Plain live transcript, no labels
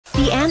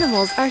The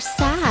animals are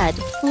sad.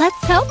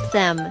 Let's help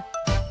them.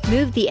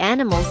 Move the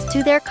animals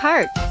to their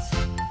carts.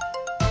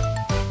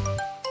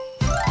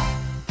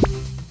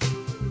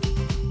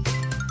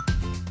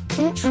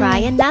 Try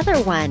another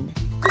one.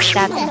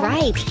 That's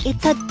right,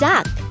 it's a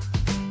duck.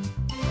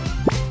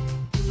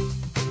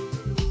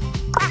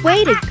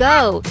 Way to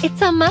go!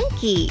 It's a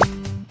monkey.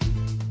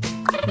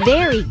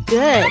 Very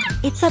good,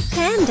 it's a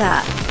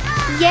panda.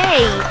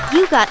 Yay!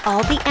 You got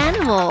all the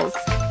animals.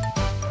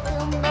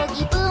 Boom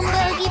boogie boom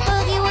boogie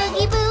boogie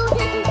woogie boo.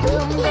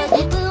 Boom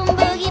boogie boom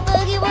boogie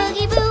boogie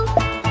woogie boo.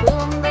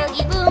 Boom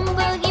boogie boom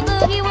boogie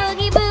boogie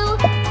woogie boo.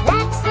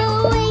 That's the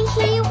way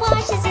he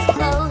washes his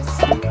clothes.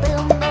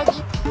 Boom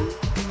boogie.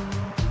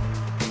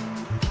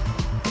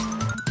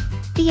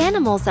 The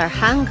animals are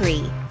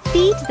hungry.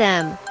 Feed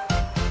them.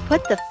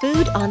 Put the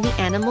food on the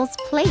animal's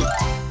plate.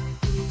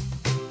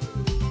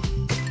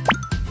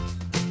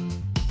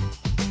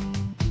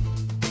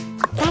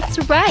 That's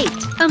right!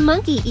 A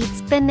monkey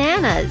eats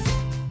bananas.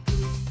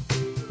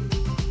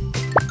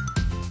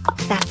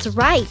 That's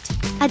right!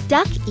 A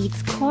duck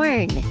eats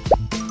corn.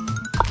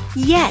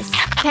 Yes!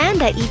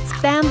 Panda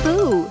eats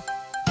bamboo.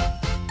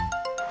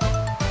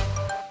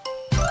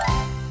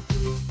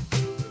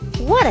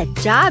 What a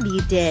job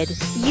you did!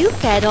 You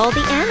fed all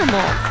the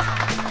animals.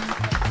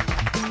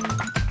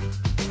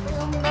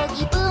 Boom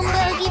boogie boom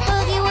boogie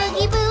boogie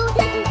woogie boo.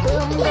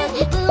 Boom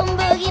boogie boom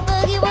boogie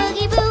boogie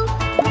woogie boo.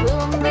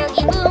 Boom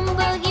boogie boom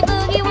boogie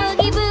boogie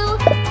woogie boo.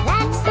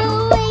 That's the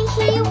way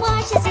he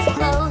washes his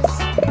clothes.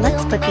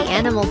 Let's put the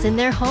animals in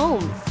their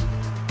homes.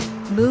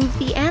 Move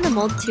the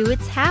animal to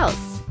its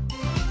house.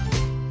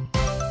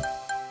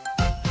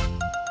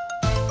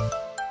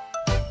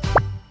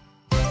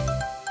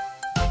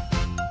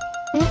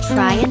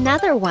 Try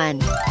another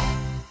one.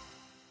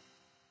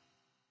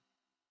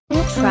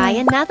 Try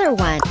another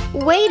one.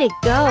 Way to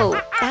go!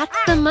 That's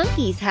the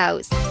monkey's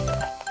house.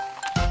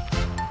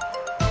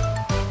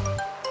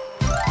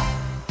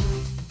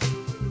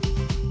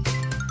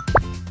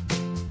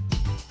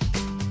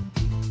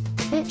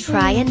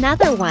 Try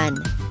another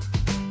one.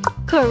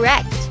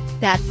 Correct!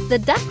 That's the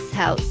duck's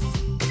house.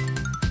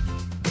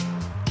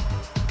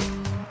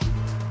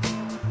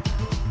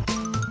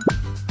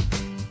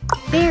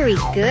 Very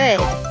good!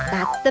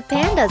 That's the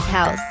panda's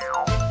house.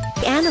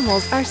 The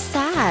animals are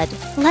sad.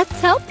 Let's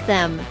help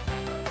them.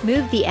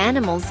 Move the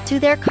animals to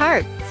their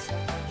carts.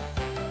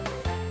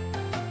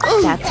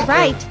 That's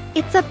right!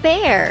 It's a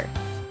bear.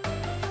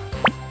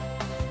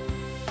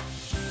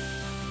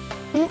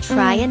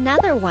 Try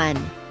another one.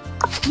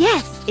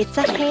 Yes, it's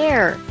a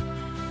hare.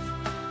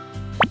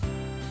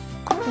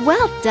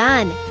 Well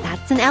done!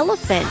 That's an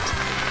elephant.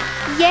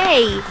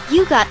 Yay!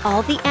 You got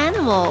all the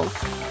animals.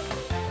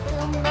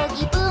 Boom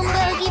boogie boom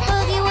boogie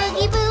boogie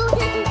woogie boo.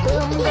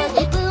 Boom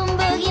boogie boom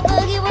boogie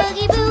boogie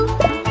woogie boo.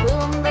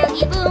 Boom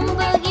boogie boom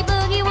boogie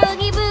boogie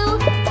woogie boo.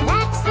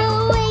 That's the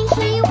way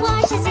he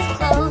washes his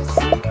clothes.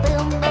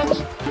 Boom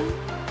boogie.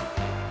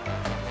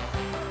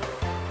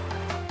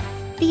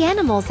 The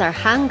animals are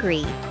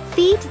hungry.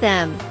 Feed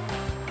them.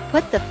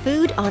 Put the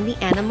food on the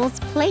animal's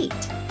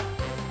plate.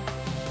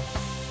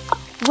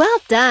 Well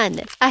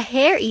done! A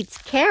hare eats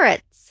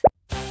carrots.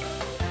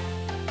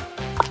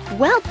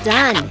 Well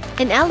done!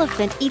 An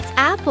elephant eats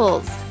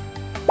apples.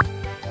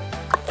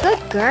 Good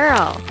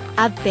girl!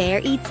 A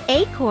bear eats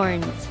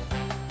acorns.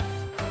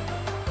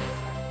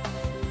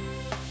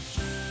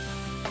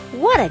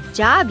 What a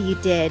job you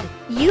did!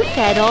 You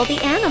fed all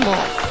the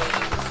animals.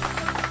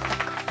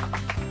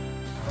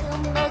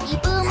 Boom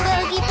boogie boom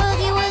boogie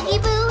boogie woogie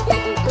boo.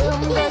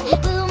 Boom boogie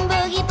boom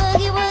boogie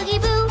boogie woogie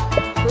boo.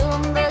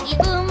 Boom boogie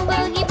boom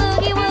boogie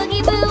boogie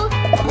woogie boo.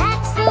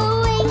 That's the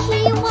way he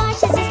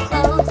washes his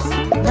clothes.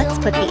 Let's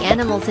put the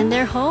animals in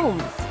their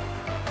homes.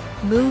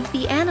 Move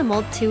the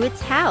animal to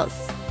its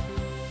house.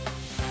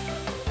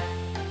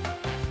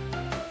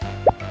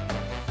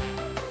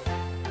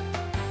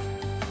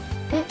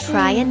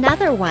 Try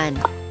another one.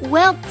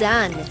 Well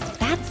done!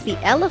 That's the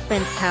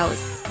elephant's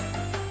house.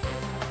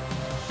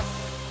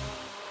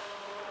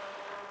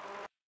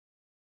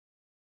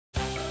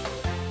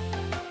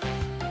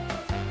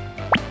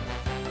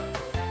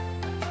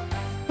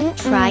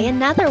 Try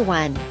another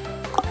one.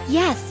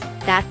 Yes,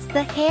 that's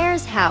the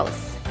hare's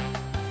house.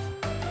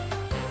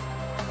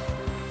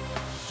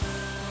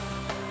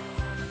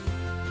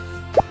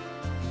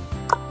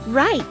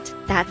 Right,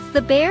 that's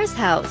the bear's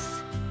house.